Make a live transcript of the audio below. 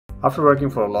After working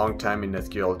for a long time in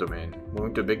SQL domain,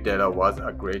 moving to big data was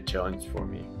a great challenge for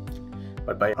me.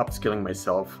 But by upskilling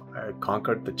myself, I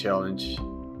conquered the challenge,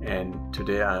 and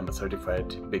today I am a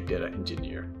certified big data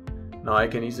engineer. Now I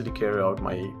can easily carry out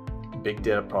my big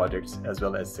data projects as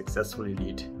well as successfully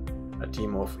lead a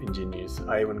team of engineers.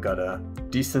 I even got a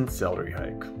decent salary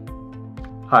hike.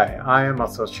 Hi, I am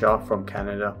Asghar from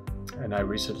Canada, and I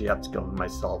recently upskilled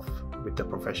myself with the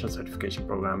professional certification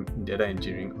program in data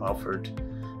engineering offered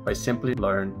by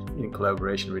Simplilearn in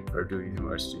collaboration with Purdue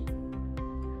University.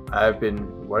 I have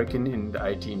been working in the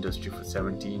IT industry for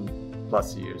 17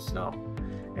 plus years now,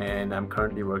 and I'm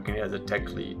currently working as a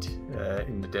tech lead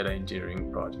in the data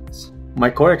engineering projects. My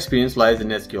core experience lies in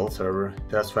SQL Server,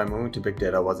 that's why moving to big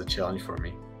data was a challenge for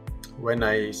me. When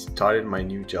I started my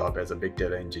new job as a big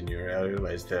data engineer, I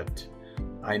realized that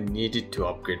I needed to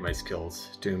upgrade my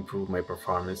skills to improve my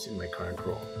performance in my current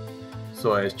role.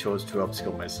 So I chose to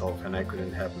upskill myself, and I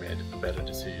couldn't have made a better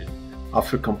decision.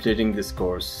 After completing this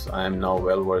course, I am now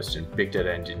well versed in big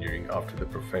data engineering after the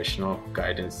professional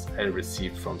guidance I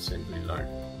received from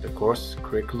Simplilearn. The course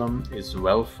curriculum is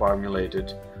well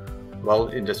formulated, well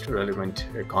industry relevant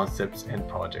concepts and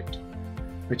projects,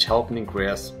 which help me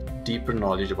grasp deeper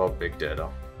knowledge about big data.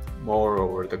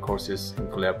 Moreover, the course is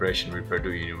in collaboration with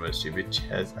Purdue University, which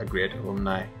has a great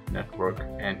alumni network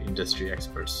and industry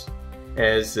experts,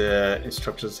 as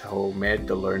instructors have made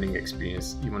the learning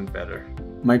experience even better.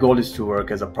 My goal is to work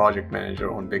as a project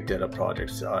manager on big data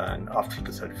projects, and after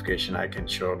the certification I can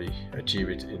surely achieve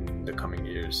it in the coming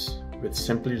years. With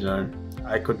Simplilearn,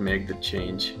 I could make the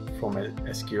change from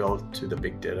SQL to the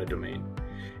big data domain,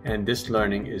 and this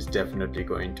learning is definitely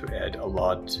going to add a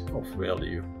lot of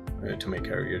value to my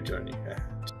career journey ahead.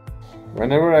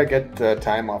 Whenever I get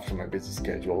time after my busy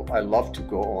schedule, I love to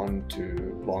go on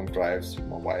to long drives with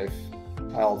my wife.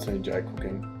 I also enjoy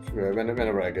cooking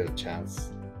whenever I get a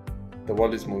chance. The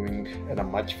world is moving at a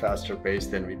much faster pace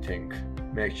than we think.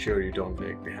 Make sure you don't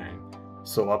lag behind.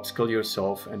 So upskill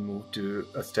yourself and move to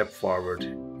a step forward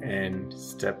and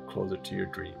step closer to your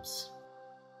dreams.